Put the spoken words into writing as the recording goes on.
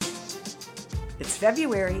It's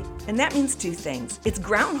February, and that means two things. It's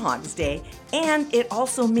Groundhog's Day, and it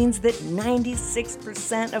also means that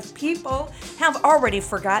 96% of people have already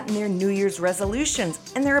forgotten their New Year's resolutions,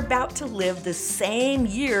 and they're about to live the same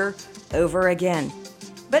year over again.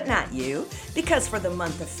 But not you, because for the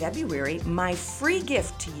month of February, my free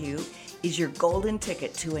gift to you is your golden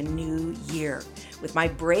ticket to a new year. With my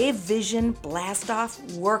Brave Vision Blast Off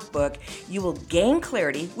workbook, you will gain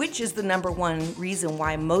clarity, which is the number one reason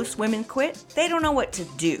why most women quit. They don't know what to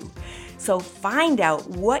do. So find out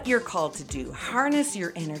what you're called to do, harness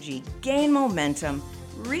your energy, gain momentum,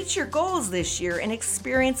 reach your goals this year, and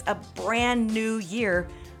experience a brand new year,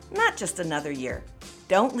 not just another year.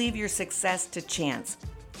 Don't leave your success to chance.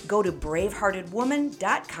 Go to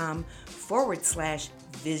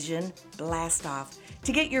braveheartedwoman.com/Vision Blast Off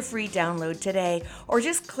to get your free download today, or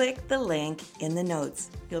just click the link in the notes.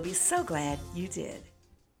 You'll be so glad you did.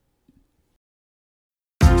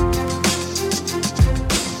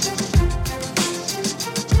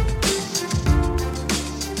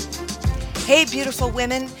 Hey, beautiful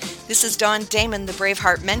women. This is Dawn Damon, the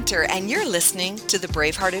BraveHeart Mentor, and you're listening to The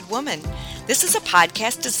BraveHearted Woman. This is a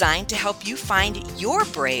podcast designed to help you find your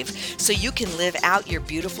brave so you can live out your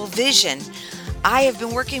beautiful vision. I have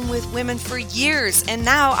been working with women for years, and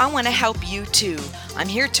now I want to help you too. I'm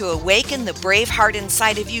here to awaken the brave heart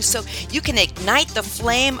inside of you so you can ignite the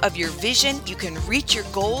flame of your vision, you can reach your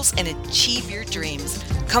goals, and achieve your dreams.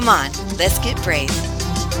 Come on, let's get brave.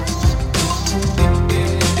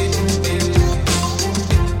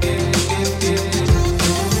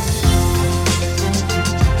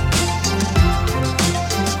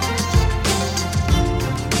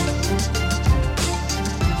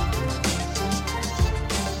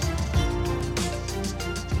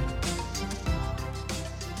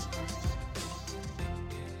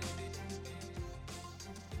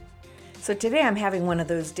 So today I'm having one of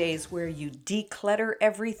those days where you declutter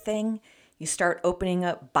everything. You start opening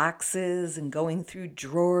up boxes and going through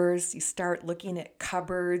drawers. You start looking at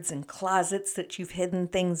cupboards and closets that you've hidden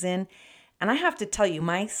things in. And I have to tell you,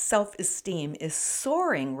 my self-esteem is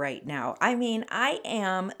soaring right now. I mean, I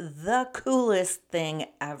am the coolest thing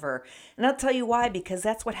ever. And I'll tell you why, because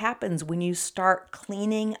that's what happens when you start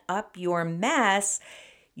cleaning up your mess.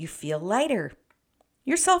 You feel lighter.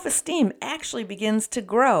 Your self-esteem actually begins to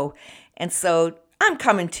grow. And so I'm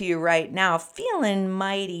coming to you right now feeling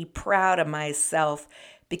mighty proud of myself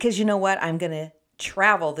because you know what? I'm going to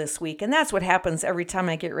travel this week. And that's what happens every time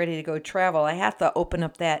I get ready to go travel. I have to open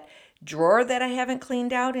up that drawer that I haven't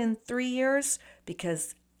cleaned out in 3 years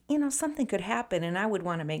because, something could happen and I would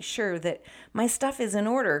want to make sure that my stuff is in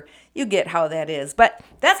order. You get how that is. But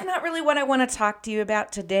that's not really what I want to talk to you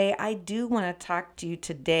about today. I do want to talk to you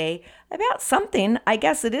today about something, I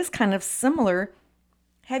guess it is kind of similar.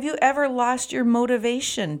 Have you ever lost your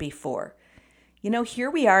motivation before?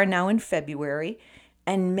 Here we are now in February,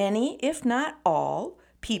 and many, if not all,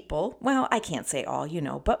 people, well, I can't say all,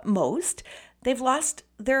 but most, they've lost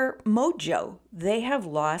their mojo. They have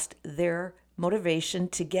lost their motivation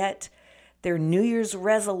to get their New Year's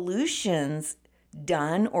resolutions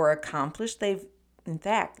done or accomplished. They've, in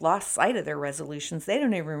fact, lost sight of their resolutions. They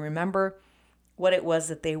don't even remember what it was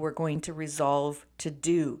that they were going to resolve to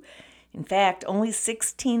do. In fact, only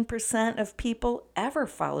 16% of people ever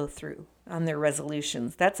follow through on their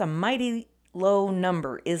resolutions. That's a mighty low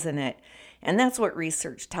number, isn't it? And that's what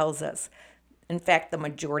research tells us. In fact, the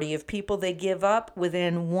majority of people, they give up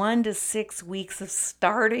within 1 to 6 weeks of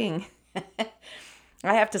starting.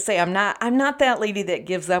 I have to say, I'm not that lady that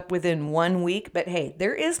gives up within 1 week, but hey,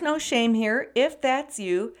 there is no shame here. If that's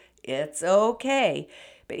you, it's okay.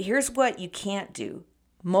 But here's what you can't do.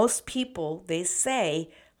 Most people, they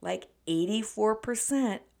say, like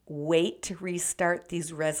 84%, wait to restart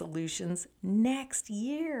these resolutions next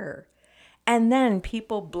year. And then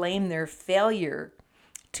people blame their failure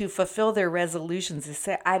to fulfill their resolutions. They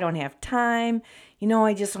say, I don't have time.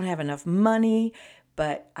 I just don't have enough money,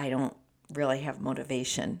 but I don't really have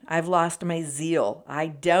motivation. I've lost my zeal. I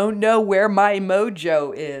don't know where my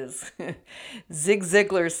mojo is. Zig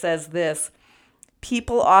Ziglar says this,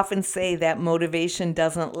 people often say that motivation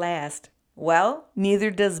doesn't last. Well, neither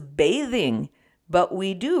does bathing, but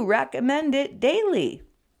we do recommend it daily.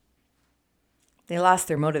 They lost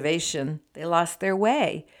their motivation. They lost their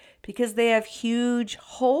way because they have huge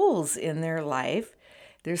holes in their life.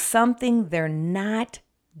 There's something they're not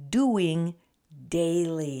doing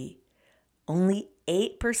daily. Only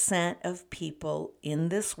 8% of people in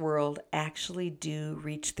this world actually do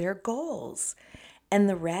reach their goals. And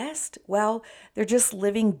the rest, well, they're just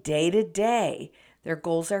living day to day. Their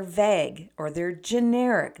goals are vague or they're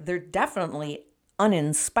generic. They're definitely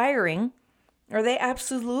uninspiring. or they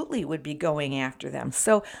absolutely would be going after them.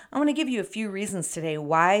 So I want to give you a few reasons today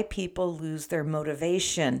why people lose their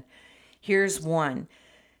motivation. Here's one.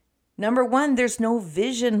 Number one, there's no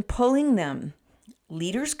vision pulling them.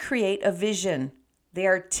 Leaders create a vision. They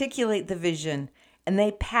articulate the vision, and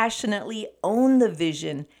they passionately own the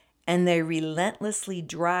vision, and they relentlessly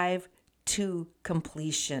drive to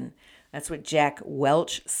completion. That's what Jack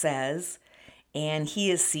Welch says, and he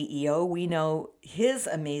is CEO. We know his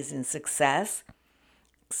amazing success.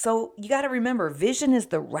 So you got to remember, vision is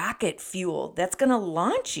the rocket fuel that's going to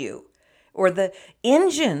launch you, or the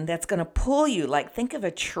engine that's going to pull you. Like, think of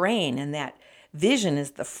a train, and that vision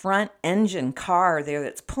is the front engine car there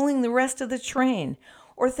that's pulling the rest of the train.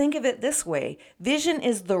 Or think of it this way, vision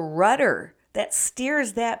is the rudder that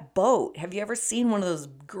steers that boat. Have you ever seen one of those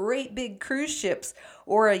great big cruise ships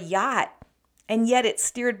or a yacht? And yet it's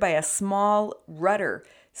steered by a small rudder.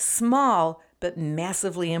 Small, but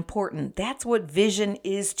massively important. That's what vision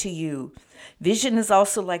is to you. Vision is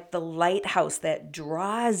also like the lighthouse that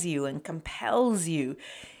draws you and compels you.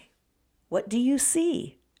 What do you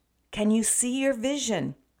see? Can you see your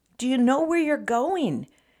vision? Do you know where you're going?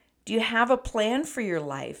 Do you have a plan for your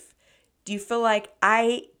life? Do you feel like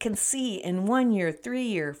I can see in 1 year, 3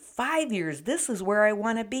 years, 5 years, this is where I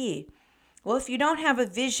want to be? Well, if you don't have a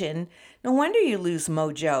vision, no wonder you lose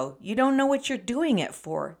mojo. You don't know what you're doing it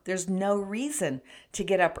for. There's no reason to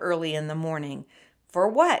get up early in the morning. For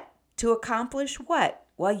what? To accomplish what?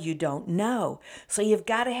 Well, you don't know. So you've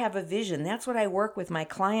got to have a vision. That's what I work with my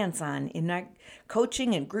clients on. In my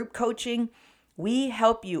coaching and group coaching, we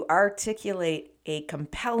help you articulate a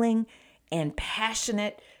compelling and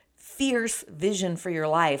passionate, fierce vision for your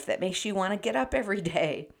life that makes you want to get up every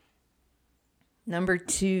day. Number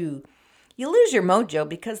 2, you lose your mojo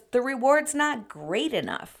because the reward's not great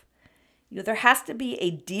enough. There has to be a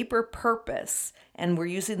deeper purpose, and we're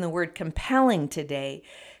using the word compelling today,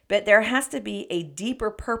 but there has to be a deeper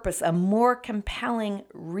purpose, a more compelling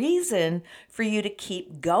reason for you to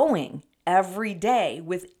keep going every day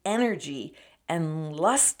with energy and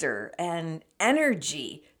luster and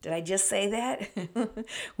energy. Did I just say that?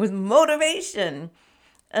 With motivation.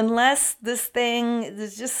 Unless this thing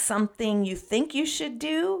is just something you think you should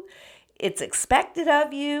do, it's expected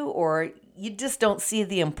of you, or you just don't see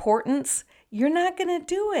the importance, you're not going to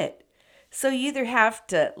do it. So you either have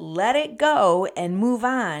to let it go and move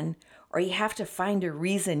on, or you have to find a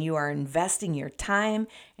reason you are investing your time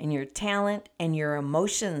and your talent and your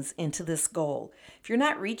emotions into this goal. If you're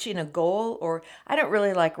not reaching a goal, or I don't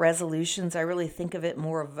really like resolutions, I really think of it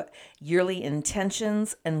more of yearly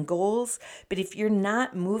intentions and goals. But if you're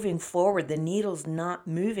not moving forward, the needle's not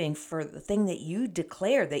moving for the thing that you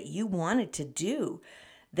declare that you wanted to do,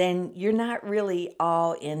 then you're not really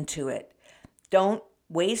all into it. Don't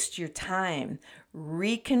waste your time.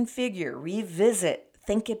 Reconfigure, revisit,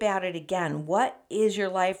 think about it again. What is your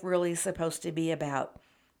life really supposed to be about?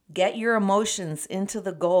 Get your emotions into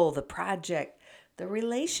the goal, the project, the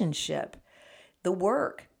relationship, the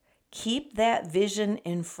work. Keep that vision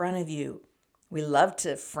in front of you. We love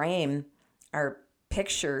to frame our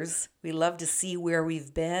pictures. We love to see where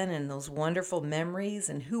we've been and those wonderful memories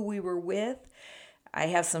and who we were with. I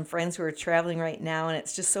have some friends who are traveling right now, and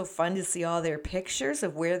it's just so fun to see all their pictures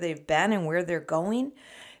of where they've been and where they're going.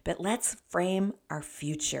 But let's frame our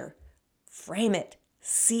future. Frame it,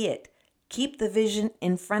 see it, keep the vision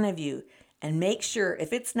in front of you, and make sure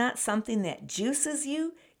if it's not something that juices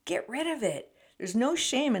you, get rid of it. There's no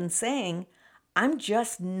shame in saying, I'm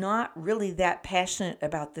just not really that passionate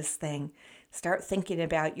about this thing. Start thinking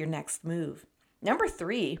about your next move. Number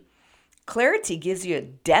 3, clarity gives you a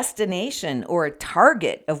destination or a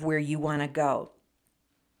target of where you want to go.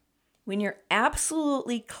 When you're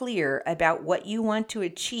absolutely clear about what you want to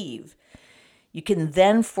achieve, you can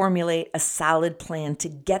then formulate a solid plan to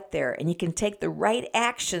get there, and you can take the right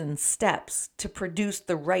action steps to produce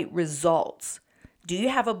the right results. Do you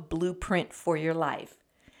have a blueprint for your life?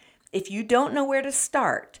 If you don't know where to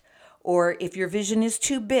start, or if your vision is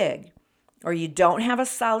too big, or you don't have a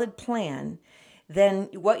solid plan, then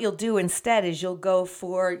what you'll do instead is you'll go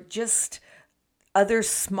for just other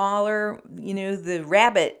smaller, the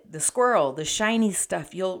rabbit, the squirrel, the shiny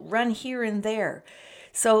stuff. You'll run here and there.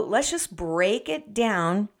 So let's just break it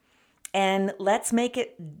down and let's make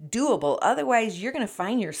it doable. Otherwise, you're going to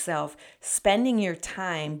find yourself spending your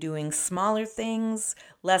time doing smaller things,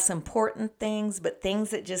 less important things, but things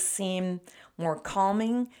that just seem more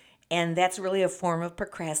calming. And that's really a form of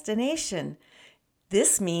procrastination.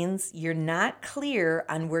 This means you're not clear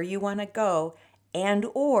on where you want to go, and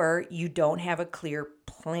or you don't have a clear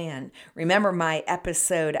plan. Remember my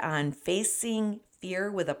episode on facing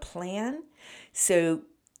fear with a plan? So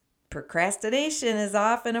Procrastination is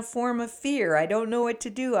often a form of fear. I don't know what to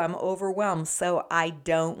do. I'm overwhelmed, so I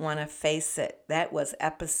don't want to face it. That was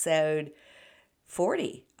episode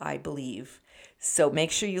 40, I believe. So make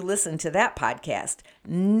sure you listen to that podcast.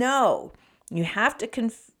 No, you have to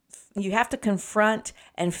confront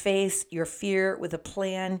and face your fear with a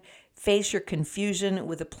plan. Face your confusion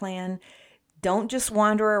with a plan. Don't just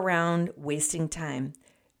wander around wasting time.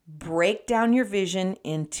 Break down your vision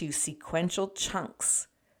into sequential chunks.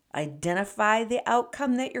 Identify the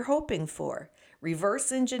outcome that you're hoping for.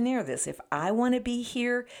 Reverse engineer this. If I want to be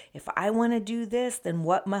here, if I want to do this, then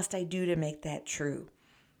what must I do to make that true?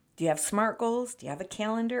 Do you have SMART goals? Do you have a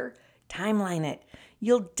calendar? Timeline it.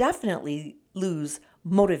 You'll definitely lose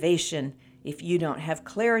motivation if you don't have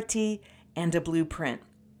clarity and a blueprint.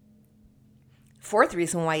 Fourth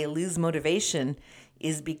reason why you lose motivation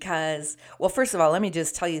is because, well, first of all, let me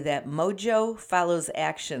just tell you that Mojo follows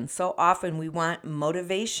action. So often we want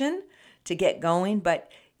motivation to get going,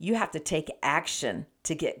 but you have to take action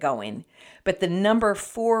to get going. But the number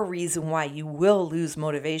 4 reason why you will lose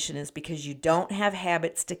motivation is because you don't have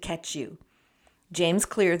habits to catch you. James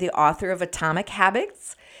Clear, the author of Atomic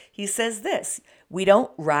Habits, he says this: we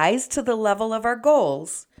don't rise to the level of our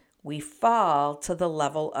goals, we fall to the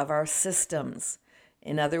level of our systems.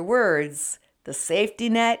 In other words, the safety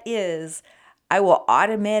net is, I will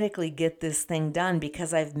automatically get this thing done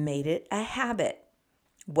because I've made it a habit.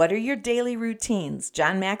 What are your daily routines?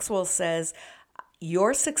 John Maxwell says,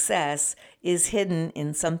 your success is hidden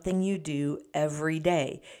in something you do every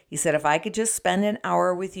day. He said, if I could just spend an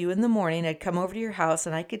hour with you in the morning, I'd come over to your house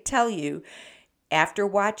and I could tell you, after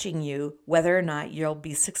watching you, whether or not you'll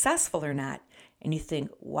be successful or not. And you think,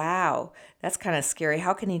 wow, that's kind of scary.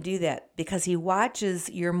 How can he do that? Because he watches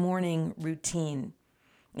your morning routine.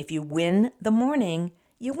 If you win the morning,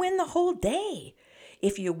 you win the whole day.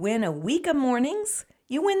 If you win a week of mornings,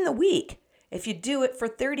 you win the week. If you do it for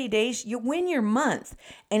 30 days, you win your month.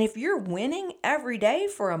 And if you're winning every day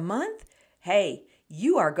for a month, hey,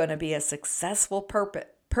 you are going to be a successful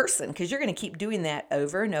person because you're going to keep doing that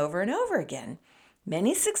over and over and over again.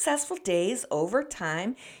 Many successful days over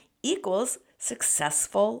time equals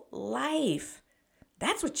successful life.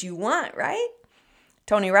 That's what you want, right?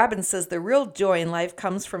 Tony Robbins says the real joy in life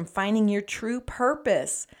comes from finding your true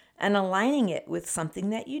purpose and aligning it with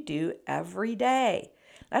something that you do every day.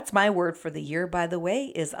 That's my word for the year, by the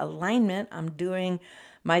way, is alignment. I'm doing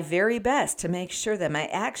my very best to make sure that my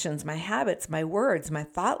actions, my habits, my words, my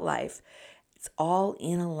thought life, it's all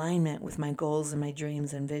in alignment with my goals and my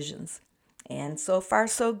dreams and visions. And so far,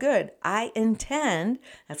 so good. That's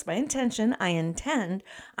my intention, I intend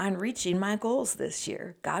on reaching my goals this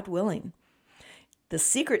year, God willing. The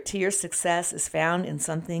secret to your success is found in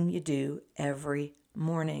something you do every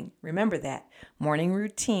morning. Remember that. Morning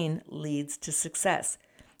routine leads to success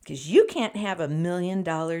because you can't have $1 million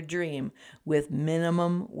dream with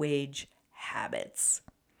minimum wage habits.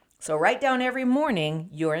 So write down every morning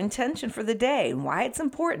your intention for the day and why it's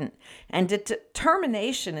important. And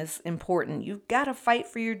determination is important. You've got to fight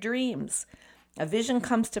for your dreams. A vision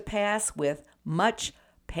comes to pass with much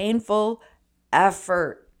painful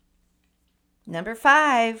effort. Number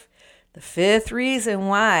 5, the 5th reason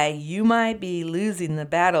why you might be losing the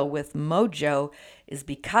battle with Mojo is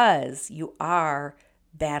because you are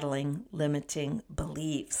battling limiting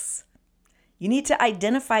beliefs. You need to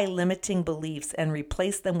identify limiting beliefs and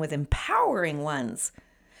replace them with empowering ones.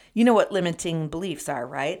 You know what limiting beliefs are,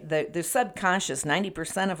 right? They're subconscious.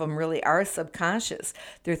 90% of them really are subconscious.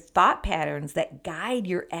 They're thought patterns that guide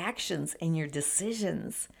your actions and your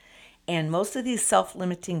decisions. And most of these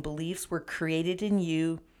self-limiting beliefs were created in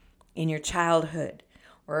you in your childhood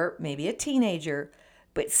or maybe a teenager.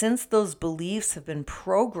 But since those beliefs have been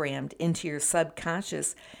programmed into your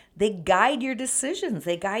subconscious, they guide your decisions,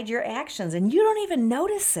 they guide your actions, and you don't even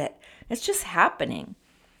notice it. It's just happening.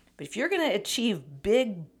 But if you're going to achieve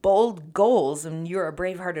big, bold goals, and you're a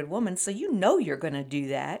brave-hearted woman, so you know you're going to do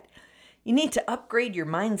that, you need to upgrade your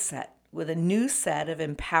mindset with a new set of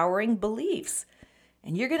empowering beliefs.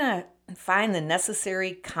 And you're going to find the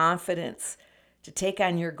necessary confidence to take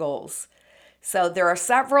on your goals. So there are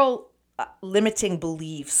several limiting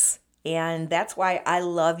beliefs, and that's why I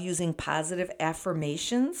love using positive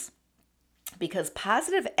affirmations, because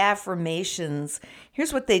positive affirmations,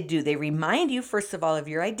 here's what they do. They remind you, first of all, of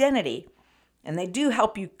your identity, and they do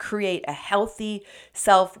help you create a healthy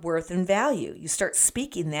self-worth and value. You start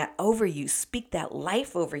speaking that over you, speak that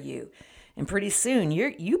life over you, and pretty soon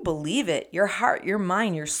you believe it. Your heart, your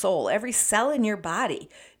mind, your soul, every cell in your body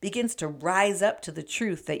begins to rise up to the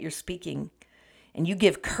truth that you're speaking. And you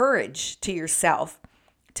give courage to yourself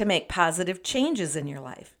to make positive changes in your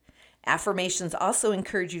life. Affirmations also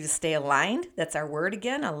encourage you to stay aligned. That's our word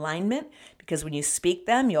again, alignment, because when you speak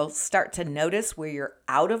them, you'll start to notice where you're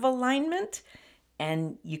out of alignment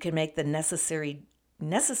and you can make the necessary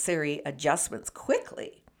adjustments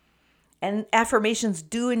quickly. And affirmations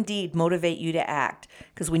do indeed motivate you to act,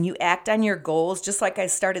 because when you act on your goals, just like I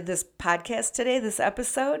started this podcast today, this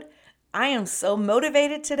episode, I am so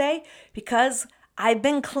motivated today because I've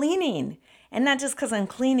been cleaning. And not just because I'm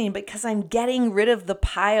cleaning, but because I'm getting rid of the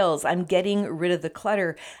piles. I'm getting rid of the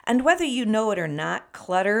clutter. And whether you know it or not,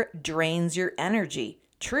 clutter drains your energy.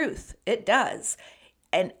 Truth, it does.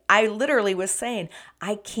 And I literally was saying,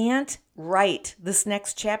 I can't write this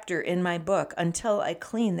next chapter in my book until I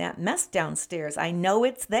clean that mess downstairs. I know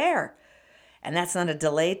it's there. And that's not a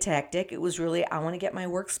delay tactic. It was really, I want to get my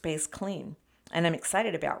workspace clean. And I'm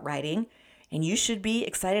excited about writing. And you should be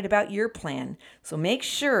excited about your plan. So make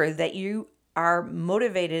sure that you are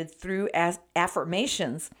motivated through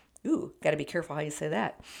affirmations. Ooh, got to be careful how you say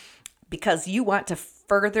that. Because you want to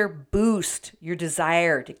further boost your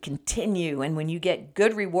desire to continue. And when you get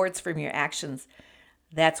good rewards from your actions,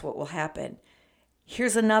 that's what will happen.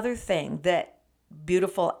 Here's another thing that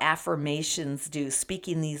beautiful affirmations do.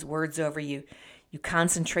 Speaking these words over you, you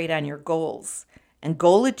concentrate on your goals. And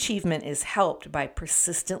goal achievement is helped by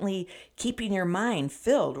persistently keeping your mind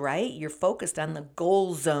filled, right? You're focused on the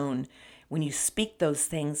goal zone. When you speak those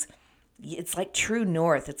things, it's like true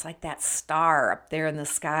north. It's like that star up there in the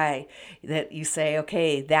sky that you say,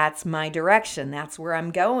 okay, that's my direction. That's where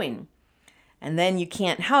I'm going. And then you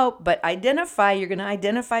can't help but you're going to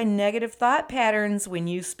identify negative thought patterns when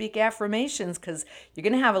you speak affirmations, because you're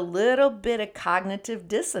going to have a little bit of cognitive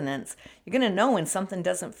dissonance. You're going to know when something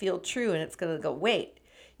doesn't feel true, and it's going to go, wait,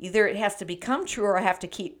 either it has to become true or I have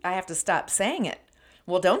to stop saying it.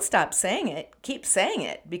 Well, don't stop saying it. Keep saying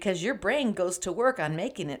it, because your brain goes to work on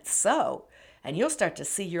making it so, and you'll start to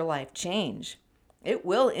see your life change. It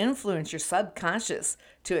will influence your subconscious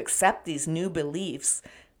to accept these new beliefs.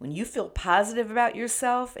 When you feel positive about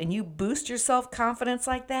yourself and you boost your self-confidence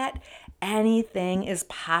like that, anything is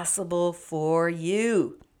possible for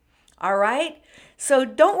you. All right? So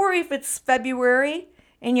don't worry if it's February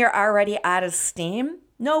and you're already out of steam.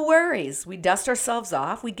 No worries. We dust ourselves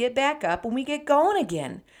off, we get back up, and we get going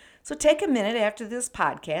again. So take a minute after this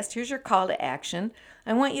podcast. Here's your call to action.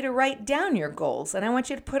 I want you to write down your goals, and I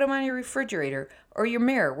want you to put them on your refrigerator or your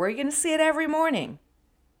mirror where you're going to see it every morning.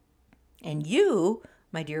 And you,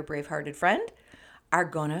 my dear brave-hearted friend, are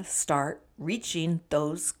going to start reaching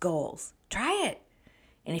those goals. Try it.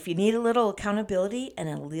 And if you need a little accountability and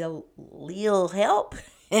a little help,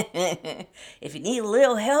 if you need a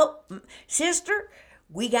little help, sister,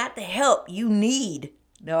 we got the help you need.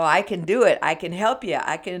 No, I can do it. I can help you.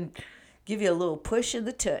 I can give you a little push in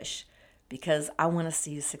the tush, because I want to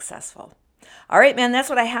see you successful. All right, man, that's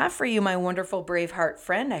what I have for you, my wonderful Braveheart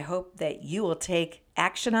friend. I hope that you will take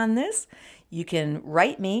action on this. You can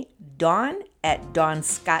write me, Dawn, at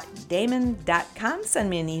dawnscottdamon.com. Send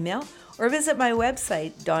me an email or visit my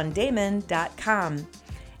website, dawndamon.com.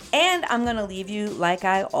 And I'm going to leave you like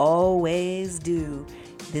I always do.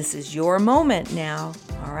 This is your moment now,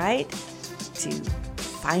 all right, to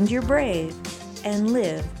find your brave and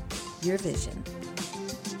live your vision.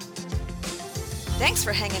 Thanks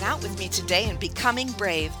for hanging out with me today and becoming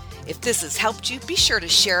brave. If this has helped you, be sure to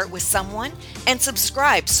share it with someone and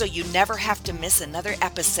subscribe so you never have to miss another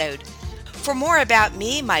episode. For more about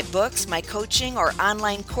me, my books, my coaching, or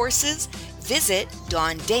online courses, visit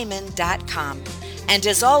dawndamon.com. And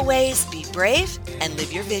as always, be brave and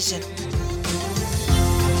live your vision.